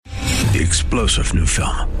The explosive new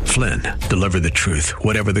film, Flynn, deliver the truth,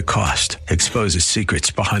 whatever the cost, exposes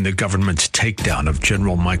secrets behind the government's takedown of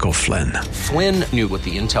General Michael Flynn. Flynn knew what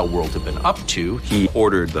the intel world had been up to. He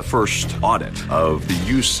ordered the first audit of the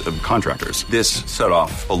use of contractors. This set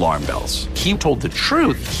off alarm bells. He told the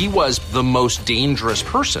truth. He was the most dangerous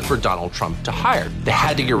person for Donald Trump to hire. They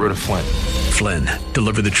had to get rid of Flynn. Flynn,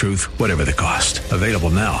 deliver the truth, whatever the cost. Available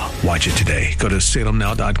now. Watch it today. Go to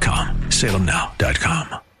salemnow.com.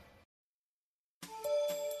 salemnow.com.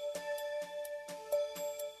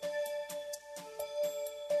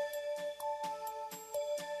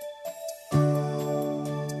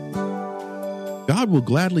 God will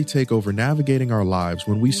gladly take over navigating our lives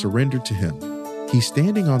when we surrender to Him. He's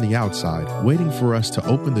standing on the outside, waiting for us to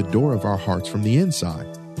open the door of our hearts from the inside.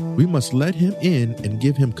 We must let Him in and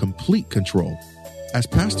give Him complete control. As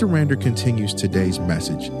Pastor Rander continues today's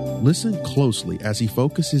message, listen closely as he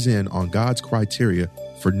focuses in on God's criteria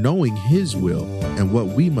for knowing His will and what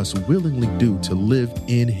we must willingly do to live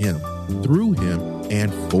in Him, through Him,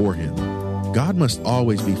 and for Him. God must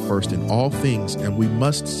always be first in all things, and we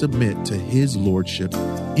must submit to His lordship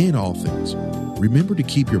in all things. Remember to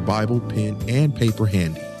keep your Bible, pen, and paper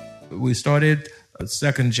handy. We started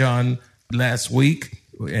 2 John last week,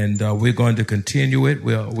 and we're going to continue it.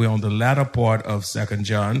 We're on the latter part of 2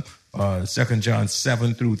 John, 2 John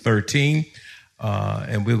 7 through 13,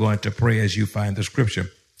 and we're going to pray as you find the scripture.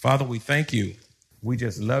 Father, we thank you. We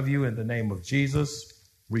just love you in the name of Jesus.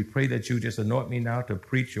 We pray that you just anoint me now to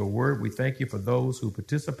preach your word. We thank you for those who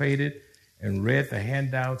participated and read the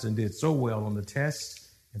handouts and did so well on the test.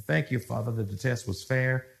 And thank you, Father, that the test was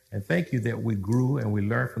fair. And thank you that we grew and we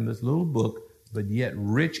learned from this little book, but yet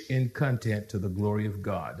rich in content to the glory of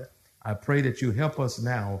God. I pray that you help us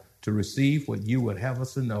now to receive what you would have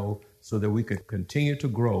us to know so that we can continue to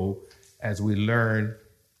grow as we learn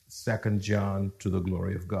 2 John to the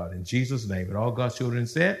glory of God. In Jesus' name, and all God's children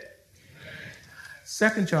said,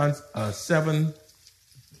 2 John 7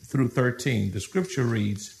 through 13, the scripture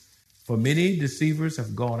reads, "For many deceivers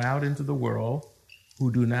have gone out into the world who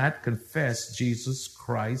do not confess Jesus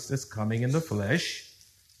Christ as coming in the flesh.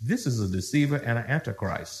 This is a deceiver and an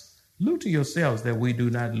antichrist. Look to yourselves that we do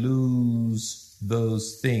not lose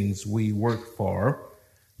those things we work for,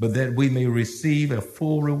 but that we may receive a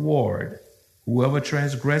full reward. Whoever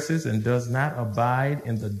transgresses and does not abide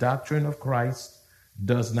in the doctrine of Christ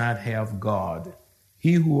does not have God.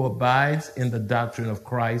 He who abides in the doctrine of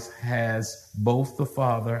Christ has both the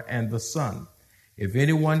Father and the Son. If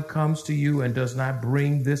anyone comes to you and does not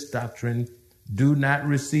bring this doctrine, do not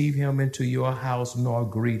receive him into your house nor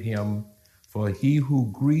greet him, for he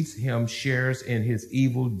who greets him shares in his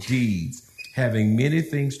evil deeds. Having many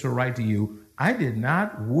things to write to you, I did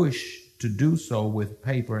not wish to do so with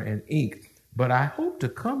paper and ink, but I hope to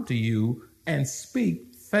come to you and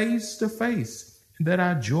speak face to face, that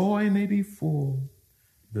our joy may be full.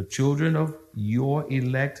 The children of your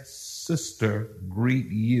elect sister greet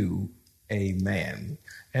you. Amen."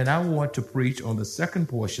 And I want to preach on the second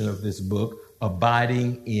portion of this book,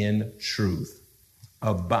 abiding in truth.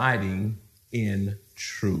 Abiding in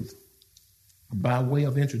truth. By way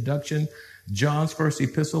of introduction, John's first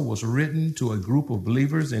epistle was written to a group of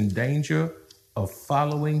believers in danger of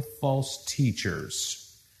following false teachers.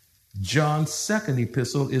 John's second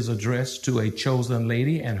epistle is addressed to a chosen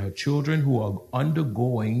lady and her children who are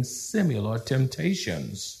undergoing similar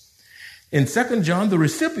temptations. In 2 John, the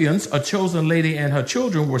recipients, a chosen lady and her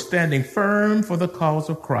children, were standing firm for the cause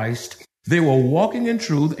of Christ. They were walking in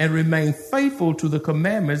truth and remained faithful to the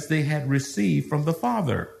commandments they had received from the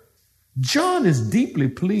Father. John is deeply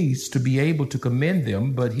pleased to be able to commend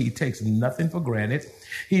them, but he takes nothing for granted.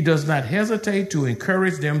 He does not hesitate to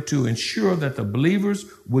encourage them to ensure that the believers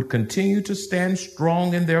would continue to stand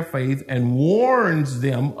strong in their faith, and warns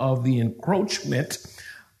them of the encroachment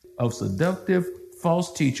of seductive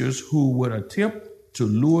false teachers who would attempt to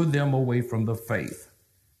lure them away from the faith.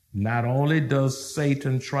 Not only does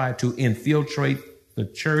Satan try to infiltrate the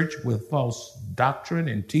church with false doctrine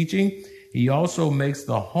and teaching, he also makes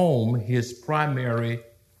the home his primary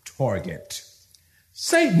target.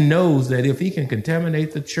 Satan knows that if he can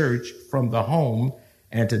contaminate the church from the home,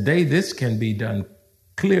 and today this can be done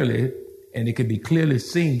clearly, and it can be clearly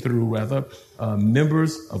seen through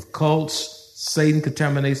members of cults. Satan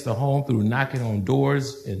contaminates the home through knocking on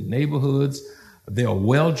doors in neighborhoods. They are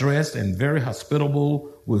well-dressed and very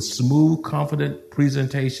hospitable with smooth, confident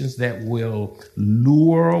presentations that will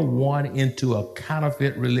lure one into a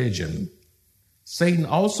counterfeit religion. Satan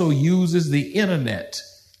also uses the internet.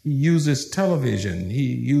 He uses television. He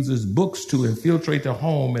uses books to infiltrate the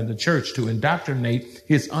home and the church to indoctrinate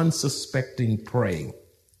his unsuspecting prey.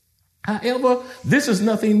 However, this is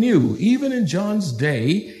nothing new. Even in John's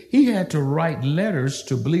day, he had to write letters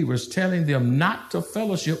to believers telling them not to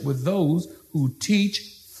fellowship with those who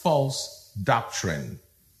teach false doctrine.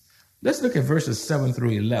 Let's look at verses 7 through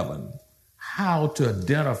 11. How to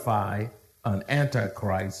identify an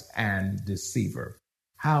antichrist and deceiver.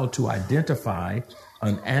 How to identify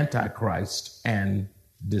an antichrist and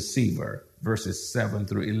deceiver. Verses 7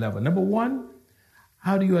 through 11. Number one,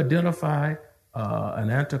 how do you identify an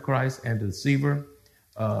antichrist and deceiver?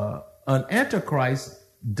 An antichrist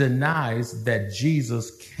denies that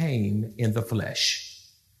Jesus came in the flesh.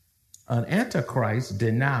 An antichrist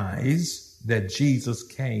denies that Jesus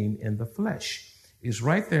came in the flesh. It's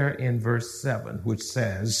right there in verse 7, which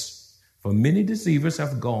says, "For many deceivers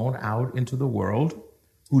have gone out into the world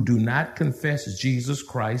who do not confess Jesus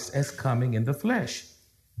Christ as coming in the flesh."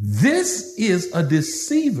 This is a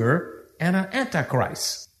deceiver and an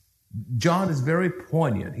antichrist. John is very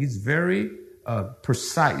poignant. He's very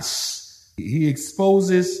precise. He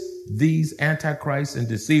exposes these antichrists and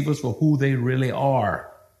deceivers for who they really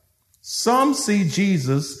are. Some see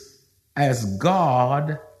Jesus as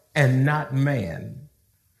God and not man,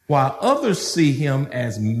 while others see him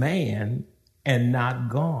as man and not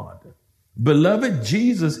God. Beloved,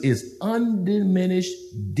 Jesus is undiminished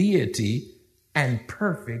deity and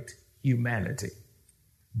perfect humanity.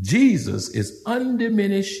 Jesus is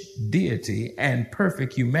undiminished deity and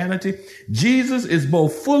perfect humanity. Jesus is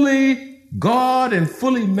both fully God and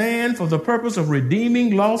fully man for the purpose of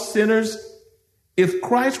redeeming lost sinners. If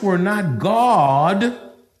Christ were not God,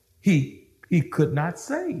 he could not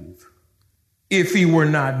save. If he were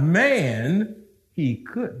not man, he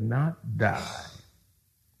could not die.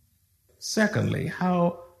 Secondly,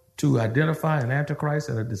 how to identify an antichrist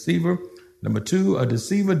and a deceiver. Number two, a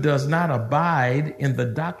deceiver does not abide in the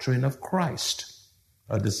doctrine of Christ.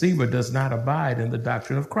 A deceiver does not abide in the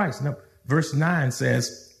doctrine of Christ. Now, verse 9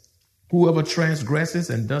 says, "Whoever transgresses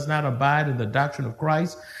and does not abide in the doctrine of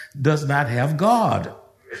Christ does not have God.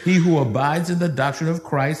 He who abides in the doctrine of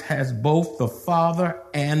Christ has both the Father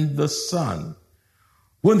and the Son."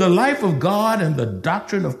 When the life of God and the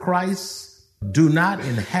doctrine of Christ do not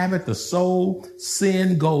inhabit the soul,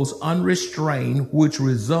 sin goes unrestrained, which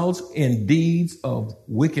results in deeds of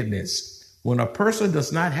wickedness. When a person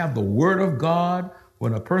does not have the word of God,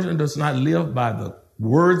 when a person does not live by the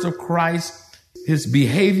words of Christ, his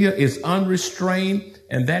behavior is unrestrained,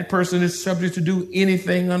 and that person is subject to do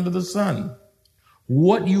anything under the sun.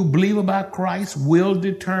 What you believe about Christ will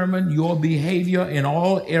determine your behavior in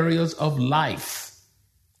all areas of life.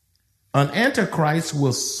 An antichrist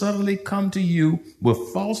will subtly come to you with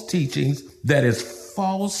false teachings that is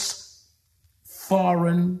false,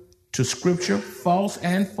 foreign to Scripture, false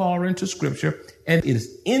and foreign to Scripture, and is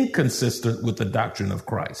inconsistent with the doctrine of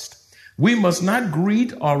Christ. We must not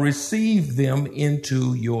greet or receive them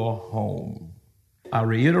into your home. I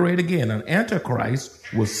reiterate again, an antichrist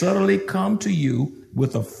will subtly come to you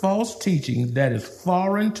with a false teaching that is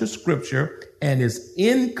foreign to Scripture and is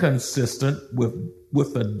inconsistent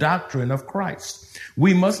with the doctrine of Christ.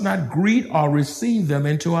 We must not greet or receive them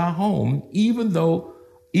into our home, even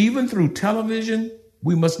through television.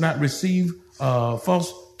 We must not receive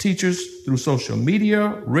false teachers through social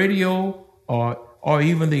media, radio, or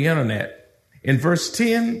even the internet. In verse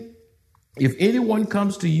 10, "If anyone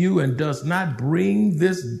comes to you and does not bring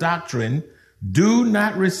this doctrine, do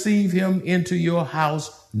not receive him into your house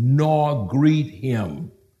nor greet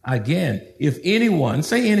him." Again, if anyone,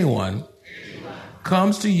 say anyone,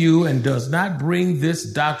 comes to you and does not bring this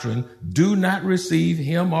doctrine, do not receive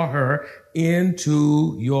him or her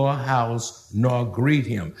into your house nor greet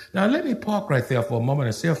him. Now, let me park right there for a moment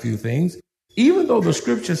and say a few things. Even though the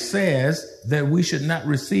scripture says that we should not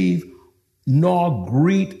receive nor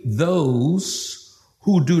greet those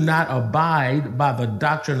who do not abide by the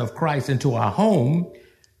doctrine of Christ into our home,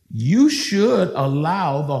 you should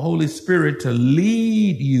allow the Holy Spirit to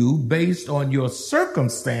lead you based on your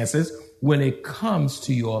circumstances when it comes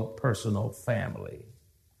to your personal family.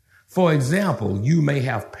 For example, you may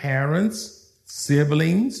have parents,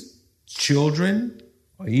 siblings, children,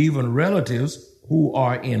 or even relatives who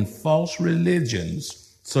are in false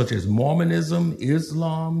religions, such as Mormonism,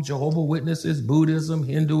 Islam, Jehovah's Witnesses, Buddhism,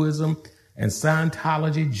 Hinduism, and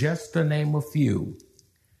Scientology, just to name a few.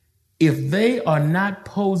 If they are not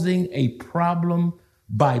posing a problem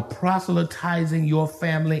by proselytizing your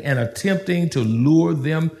family and attempting to lure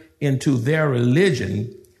them into their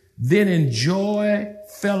religion, then enjoy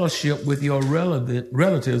fellowship with your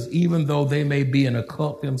relatives, even though they may be in a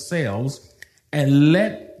cult themselves, and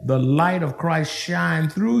let the light of Christ shine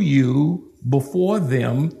through you before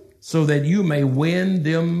them so that you may win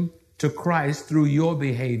them to Christ through your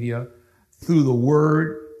behavior, through the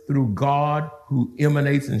word, through God who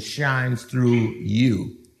emanates and shines through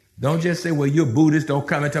you. Don't just say, well, you're Buddhist, don't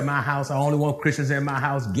come into my house. I only want Christians in my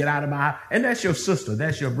house. Get out of my house. And that's your sister.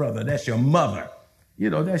 That's your brother. That's your mother.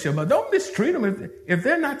 That's your mother. Don't mistreat them. If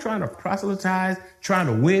they're not trying to proselytize, trying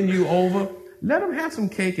to win you over, let them have some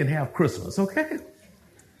cake and have Christmas, okay?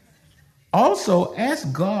 Also,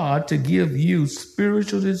 ask God to give you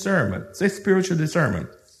spiritual discernment. Say spiritual discernment.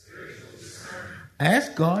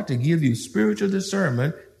 Ask God to give you spiritual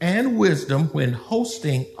discernment and wisdom when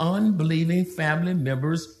hosting unbelieving family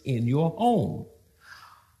members in your home.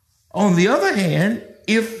 On the other hand,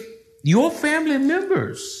 if your family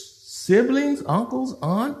members, siblings, uncles,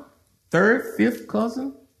 aunt, third, fifth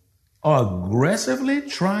cousin, are aggressively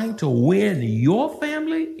trying to win your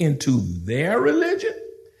family into their religion,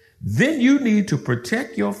 then you need to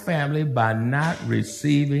protect your family by not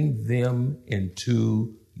receiving them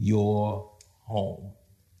into your home.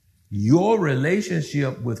 Your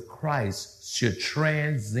relationship with Christ should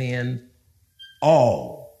transcend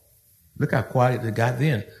all. Look how quiet it got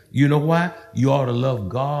then. You know why? You ought to love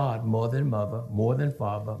God more than mother, more than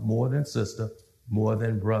father, more than sister, more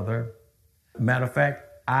than brother. Matter of fact,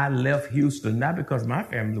 I left Houston not because my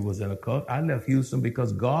family was in a cult. I left Houston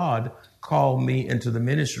because God called me into the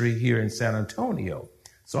ministry here in San Antonio.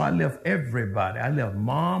 So I left everybody. I left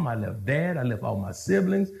mom, I left dad, I left all my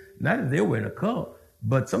siblings. Not that they were in a cult,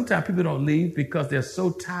 but sometimes people don't leave because they're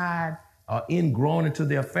so tied or ingrown into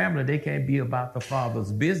their family, they can't be about the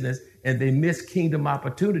Father's business, and they miss kingdom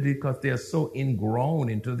opportunity because they're so ingrown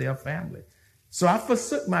into their family. So I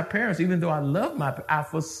forsook my parents, even though I love I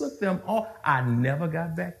forsook them all. I never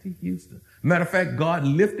got back to Houston. Matter of fact, God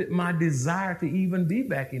lifted my desire to even be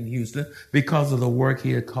back in Houston because of the work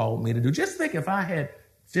he had called me to do. Just think if I had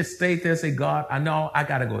just stayed there and say, God, I know I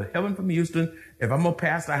got to go to heaven from Houston. If I'm a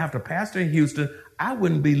pastor, I have to pastor in Houston. I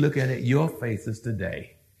wouldn't be looking at your faces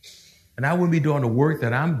today. And I wouldn't be doing the work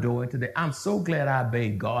that I'm doing today. I'm so glad I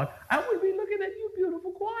obeyed God. I wouldn't be looking at you,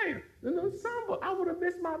 beautiful choir, in the ensemble. I would have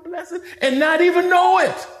missed my blessing and not even know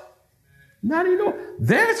it. Not even know.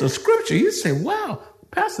 There's a scripture. You say, wow,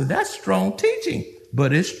 Pastor, that's strong teaching.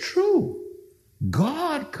 But it's true.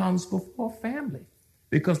 God comes before family.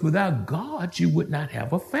 Because without God, you would not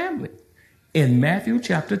have a family. In Matthew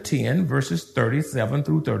chapter 10, verses 37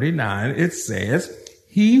 through 39, it says,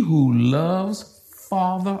 he who loves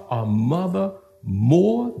father or mother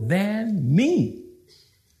more than me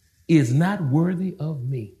is not worthy of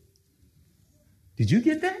me. Did you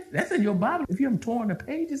get that? That's in your Bible. If you haven't torn the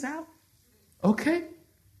pages out. Okay.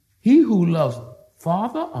 He who loves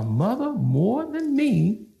father or mother more than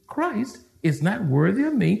me, Christ, is not worthy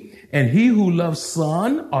of me. And he who loves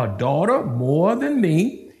son or daughter more than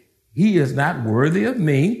me, he is not worthy of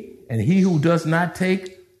me. And he who does not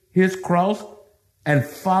take his cross and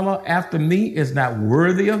follow after me is not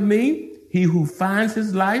worthy of me. He who finds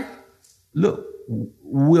his life,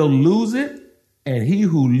 will lose it. And he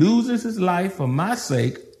who loses his life for my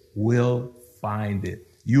sake will find it.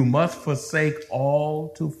 You must forsake all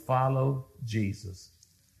to follow Jesus.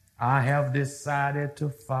 I have decided to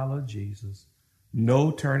follow Jesus.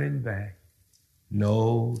 No turning back.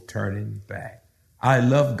 No turning back. I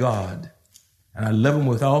love God, and I love him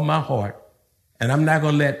with all my heart. And I'm not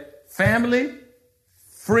going to let family,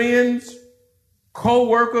 friends,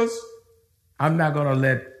 co-workers, I'm not going to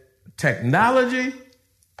let technology,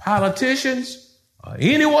 politicians, or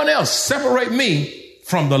anyone else separate me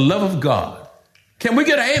from the love of God. Can we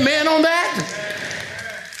get an amen on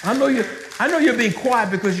that? I know you're being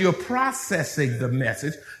quiet because you're processing the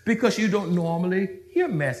message, because you don't normally hear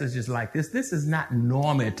messages like this. This is not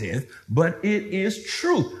normative, but it is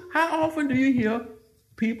true. How often do you hear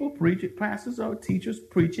people preach, pastors or teachers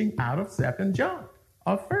preaching out of 2 John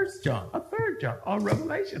or 1 John or 3 John or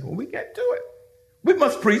Revelation when we get to it? We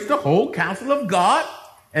must preach the whole counsel of God,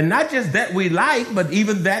 and not just that we like, but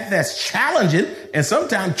even that's challenging and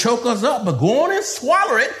sometimes choke us up. But go on and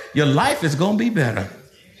swallow it. Your life is going to be better.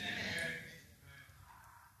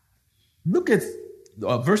 Look at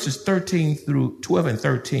verses 13 through 12 and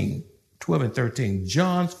 13. 12 and 13.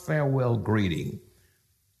 John's farewell greeting.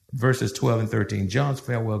 Verses 12 and 13. John's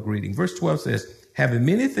farewell greeting. Verse 12 says, having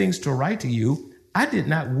many things to write to you, I did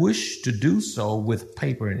not wish to do so with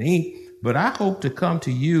paper and ink, but I hope to come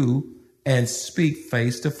to you and speak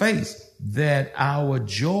face to face, that our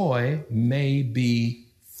joy may be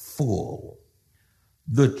full.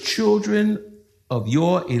 The children of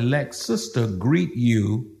your elect sister greet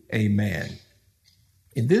you. Amen.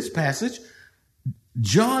 In this passage,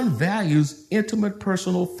 John values intimate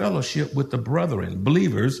personal fellowship with the brethren,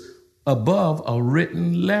 believers, above a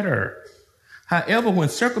written letter. However, when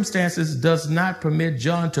circumstances does not permit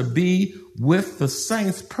John to be with the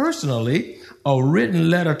saints personally, a written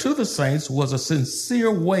letter to the saints was a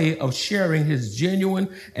sincere way of sharing his genuine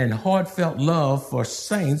and heartfelt love for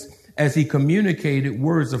saints as he communicated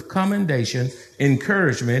words of commendation,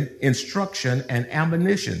 encouragement, instruction, and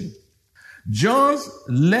admonition. John's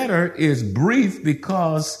letter is brief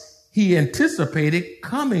because he anticipated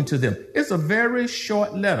coming to them. It's a very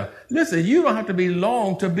short letter. Listen, you don't have to be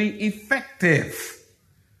long to be effective.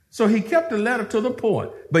 So he kept the letter to the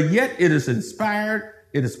point, but yet it is inspired.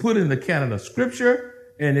 It is put in the canon of Scripture,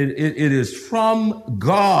 and it is from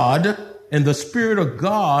God, and the Spirit of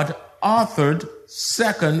God authored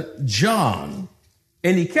 2 John.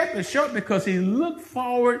 And he kept it short because he looked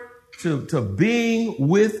forward to being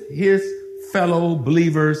with his fellow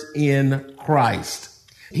believers in Christ.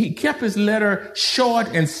 He kept his letter short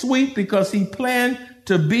and sweet because he planned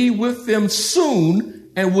to be with them soon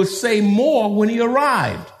and would say more when he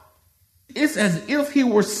arrived. It's as if he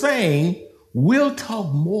were saying, we'll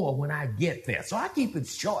talk more when I get there. So I keep it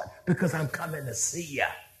short because I'm coming to see you.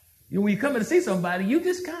 You know, when you're coming to see somebody, you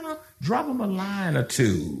just kind of drop them a line or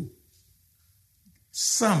two.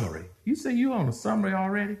 Summary. You say you on a summary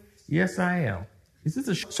already? Yes, I am. Is this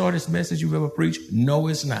the shortest message you've ever preached? No,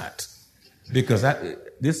 it's not. Because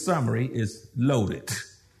this summary is loaded.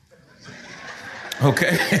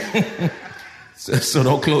 Okay? so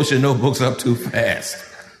don't close your notebooks up too fast.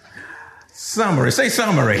 Summary. Say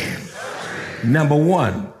summary. Number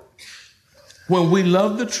one, when we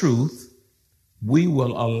love the truth, we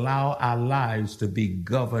will allow our lives to be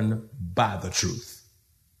governed by the truth.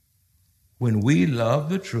 When we love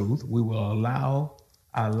the truth, we will allow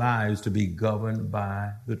our lives to be governed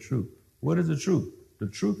by the truth. What is the truth? The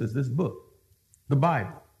truth is this book, the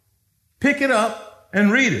Bible. Pick it up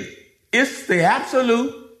and read it. It's the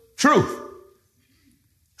absolute truth.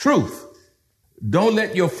 Truth. Don't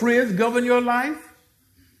let your friends govern your life.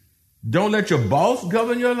 Don't let your boss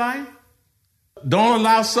govern your life. Don't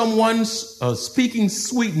allow someone speaking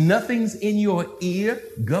sweet nothings in your ear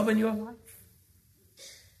govern your life.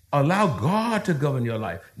 Allow God to govern your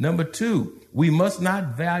life. Number two, we must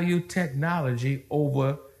not value technology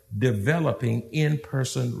over developing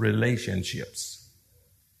in-person relationships.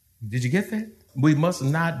 Did you get that? We must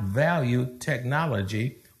not value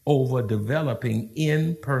technology over developing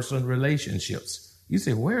in-person relationships. You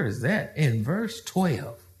say, where is that? In verse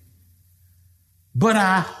 12. But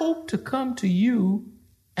I hope to come to you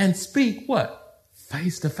and speak what?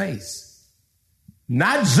 Face to face.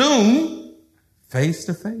 Not Zoom, face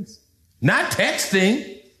to face. Not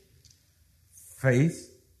texting, face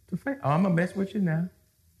to face. Oh, I'm going to mess with you now.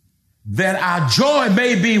 That our joy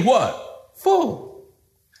may be what? Full.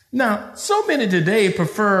 Now, so many today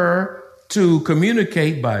prefer to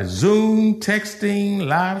communicate by Zoom, texting,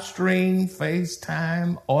 live stream,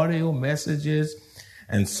 FaceTime, audio messages,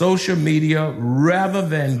 and social media rather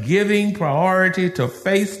than giving priority to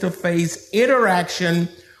face-to-face interaction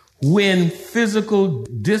when physical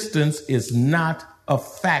distance is not a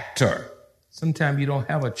factor. Sometimes you don't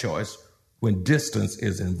have a choice when distance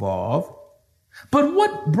is involved. But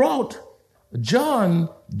what brought John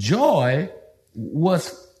joy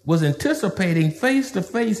was anticipating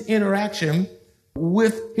face-to-face interaction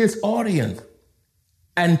with his audience,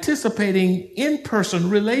 anticipating in-person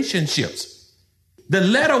relationships. The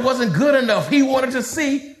letter wasn't good enough. He wanted to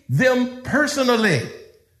see them personally.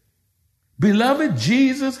 Beloved,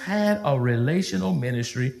 Jesus had a relational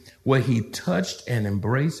ministry where he touched and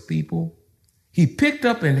embraced people. He picked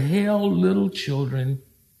up and held little children.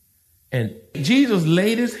 And Jesus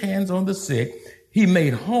laid his hands on the sick. He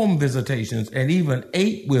made home visitations and even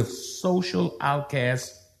ate with social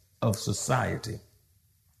outcasts of society.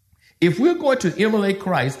 If we're going to emulate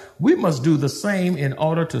Christ, we must do the same in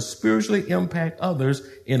order to spiritually impact others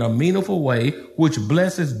in a meaningful way, which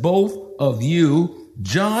blesses both of you.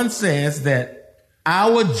 John says that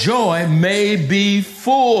our joy may be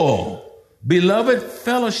full. Beloved,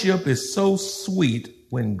 fellowship is so sweet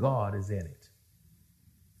when God is in it.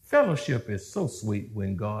 Fellowship is so sweet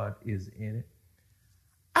when God is in it.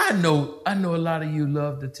 I know a lot of you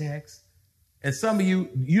love to text, and some of you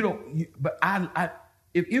don't. But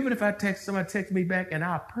even if I text, somebody texts me back, and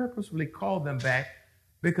I purposefully call them back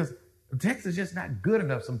because text is just not good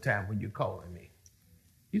enough sometimes when you're calling me.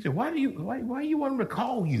 You say, why you want them to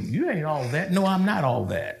call you? You ain't all that. No, I'm not all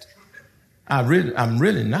that. I'm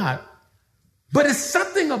really not. But it's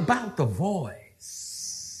something about the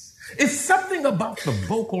voice. It's something about the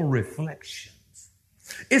vocal reflections.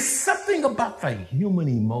 It's something about the human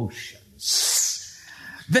emotions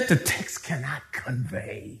that the text cannot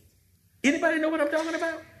convey. Anybody know what I'm talking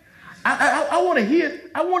about? I want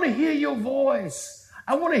to hear your voice.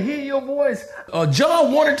 I want to hear your voice.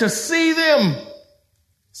 John wanted to see them.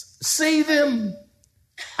 See them.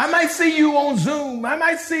 I might see you on Zoom. I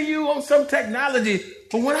might see you on some technology.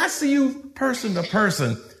 But when I see you person to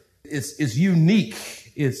person, it's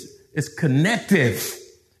unique. It's connective.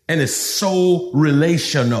 And it's so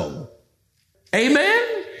relational.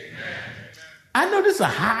 Amen? I know this is a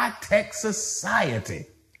high-tech society,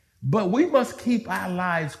 but we must keep our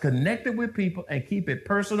lives connected with people and keep it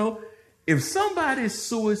personal. If somebody is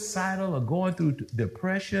suicidal or going through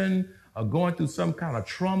depression or going through some kind of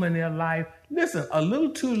trauma in their life, listen, a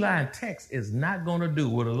little 2-line text is not going to do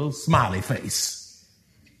with a little smiley face.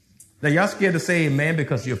 Now, y'all scared to say amen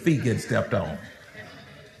because your feet get stepped on.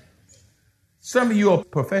 Some of you are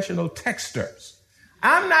professional texters.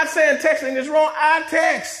 I'm not saying texting is wrong. I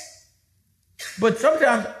text. But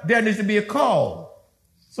sometimes there needs to be a call.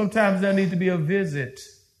 Sometimes there needs to be a visit.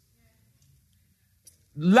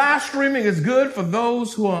 Live streaming is good for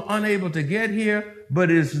those who are unable to get here,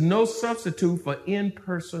 but it is no substitute for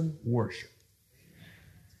in-person worship.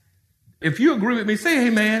 If you agree with me, say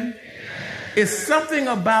amen. It's something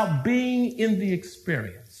about being in the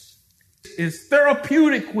experience. It's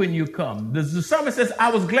therapeutic when you come. The psalmist says,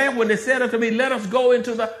 I was glad when they said unto me, let us go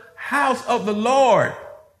into the house of the Lord.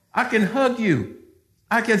 I can hug you.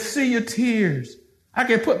 I can see your tears. I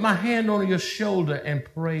can put my hand on your shoulder and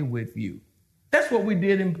pray with you. That's what we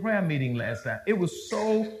did in prayer meeting last time. It was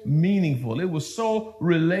so meaningful. It was so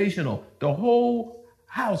relational. The whole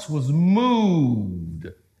house was moved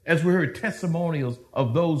as we heard testimonials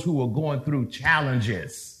of those who were going through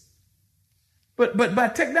challenges. But by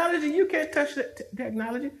technology, you can't touch that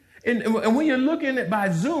technology. And when you're looking at by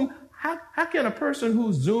Zoom, how can a person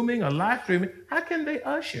who's Zooming or live streaming, how can they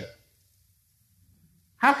usher?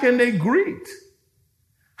 How can they greet?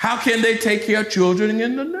 How can they take care of children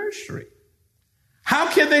in the nursery? How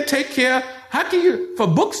can they take care, for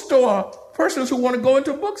bookstore, persons who want to go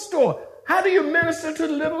into a bookstore, how do you minister to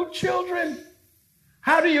little children?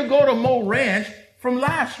 How do you go to Mo Ranch from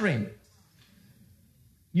live streaming?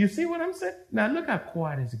 You see what I'm saying? Now look how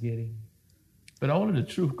quiet it's getting. But only the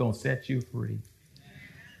truth gonna set you free.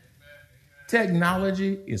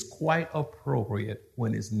 Technology is quite appropriate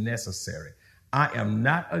when it's necessary. I am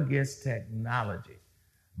not against technology,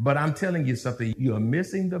 but I'm telling you something. You're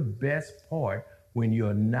missing the best part when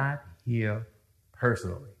you're not here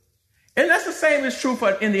personally. And that's the same is true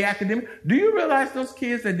for in the academic. Do you realize those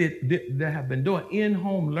kids that have been doing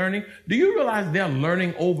in-home learning, do you realize their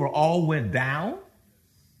learning overall went down?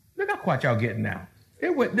 Look how quiet y'all getting now.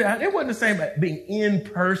 It went down. It wasn't the same as being in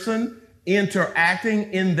person,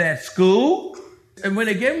 interacting in that school. And when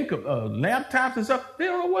they gave them laptops and stuff, they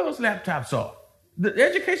don't know where those laptops are. The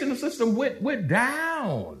educational system went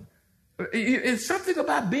down. It's something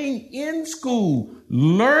about being in school,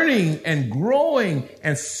 learning and growing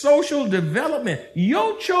and social development.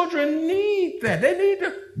 Your children need that. They need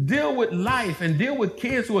to deal with life and deal with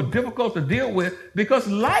kids who are difficult to deal with because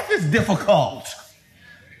life is difficult.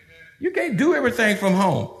 You can't do everything from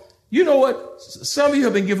home. You know what? Some of you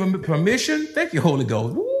have been given permission. Thank you, Holy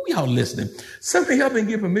Ghost. Woo, y'all listening. Some of you have been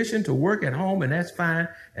given permission to work at home, and that's fine.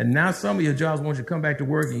 And now some of your jobs want you to come back to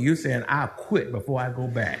work, and you're saying, I'll quit before I go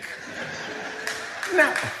back.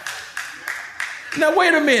 Now,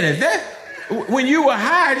 wait a minute. When you were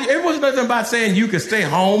hired, it was nothing about saying you could stay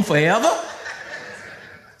home forever.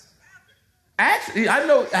 Actually,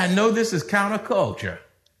 I know this is counterculture,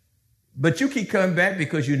 but you keep coming back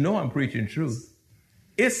because you know I'm preaching truth.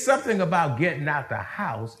 It's something about getting out the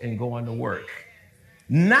house and going to work.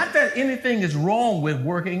 Not that anything is wrong with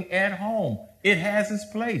working at home. It has its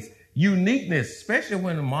place. Uniqueness, especially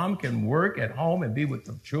when a mom can work at home and be with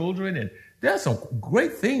the children. And there's some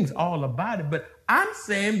great things all about it. But I'm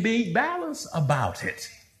saying be balanced about it.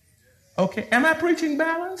 Okay, am I preaching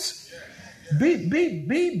balance?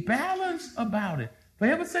 Be balanced about it. For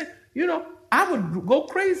heaven's sake, I would go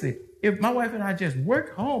crazy if my wife and I just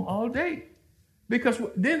worked home all day. Because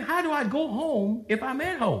then how do I go home if I'm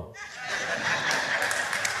at home?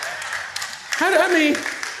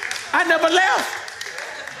 I never left.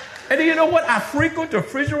 And then you know what? I frequent the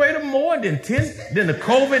refrigerator more than the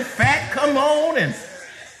COVID fat come on and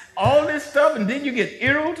all this stuff. And then you get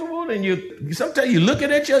irritable and sometimes you look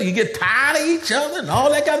at each other, you get tired of each other and all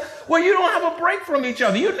that kind of. Well, you don't have a break from each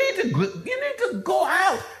other. You need to go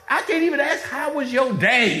out. I can't even ask, how was your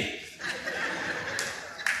day?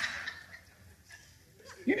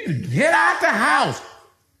 You need to get out the house,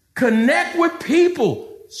 connect with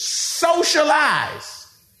people, socialize.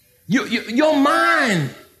 Your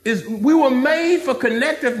mind we were made for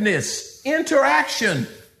connectiveness, interaction.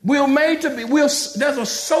 We're made to be, there's a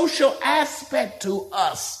social aspect to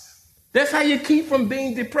us. That's how you keep from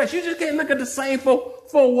being depressed. You just can't look at the same four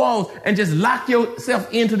walls and just lock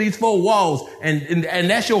yourself into these four walls. And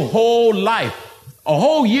that's your whole life. A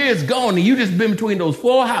whole year is gone and you just been between those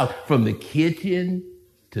four houses. From the kitchen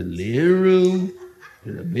to the living room,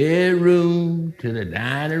 to the bedroom, to the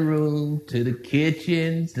dining room, to the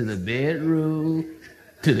kitchen, to the bedroom,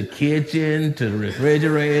 to the kitchen, to the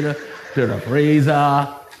refrigerator, to the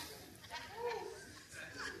freezer.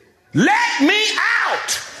 Let me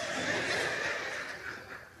out!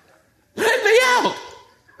 Let me out!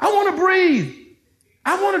 I want to breathe.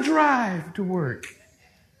 I want to drive to work.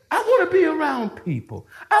 I want to be around people.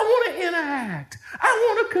 I want to interact. I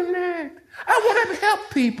want to connect. I want to help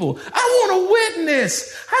people. I want to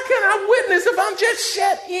witness. How can I witness if I'm just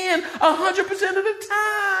shut in 100% of the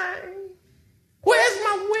time? Where's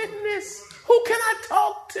my witness? Who can I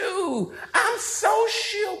talk to? I'm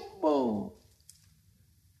sociable.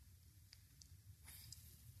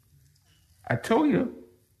 I told you,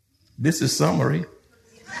 this is summary.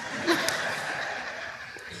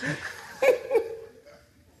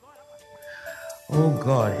 Oh,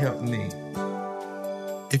 God, help me.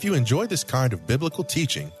 If you enjoy this kind of biblical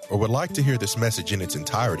teaching or would like to hear this message in its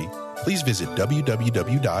entirety, please visit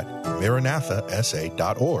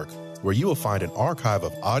www.maranathasa.org, where you will find an archive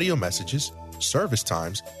of audio messages, service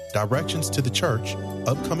times, directions to the church,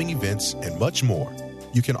 upcoming events, and much more.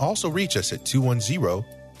 You can also reach us at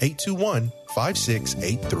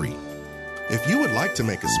 210-821-5683. If you would like to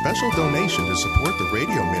make a special donation to support the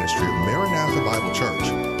radio ministry of Maranatha Bible Church,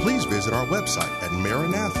 please visit our website at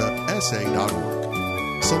maranathasa.org.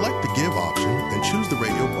 Select the Give option and choose the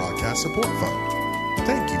Radio Broadcast Support Fund.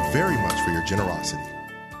 Thank you very much for your generosity.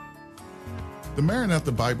 The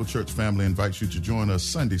Maranatha Bible Church family invites you to join us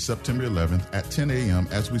Sunday, September 11th at 10 a.m.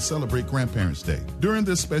 as we celebrate Grandparents' Day. During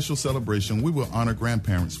this special celebration, we will honor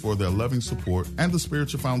grandparents for their loving support and the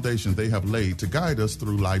spiritual foundation they have laid to guide us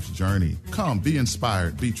through life's journey. Come, be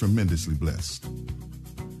inspired, be tremendously blessed.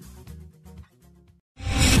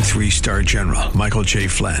 3-star General Michael J.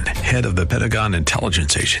 Flynn, head of the Pentagon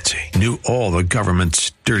Intelligence Agency, knew all the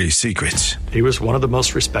government's dirty secrets. He was one of the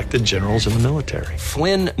most respected generals in the military.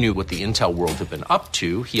 Flynn knew what the intel world had been up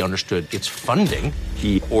to. He understood its funding.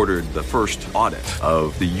 He ordered the first audit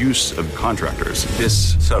of the use of contractors.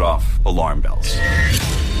 This set off alarm bells.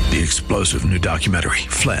 The explosive new documentary,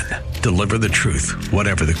 Flynn, Deliver the Truth,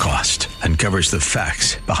 Whatever the Cost, uncovers the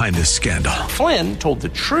facts behind this scandal. Flynn told the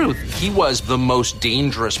truth. He was the most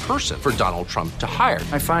dangerous person for Donald Trump to hire.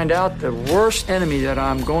 I find out the worst enemy that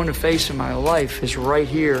I'm going to face in my life is right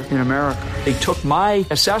here in America. They took my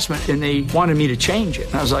assessment and they wanted me to change it.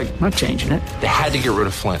 And I was like, I'm not changing it. They had to get rid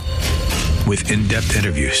of Flynn. With in-depth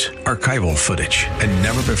interviews, archival footage, and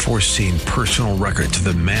never-before-seen personal records of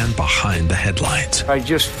the man behind the headlines. I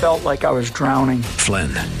just felt like I was drowning. Flynn,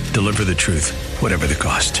 Deliver the Truth, Whatever the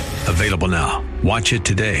Cost. Available now. Watch it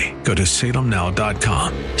today. Go to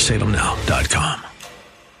salemnow.com. salemnow.com.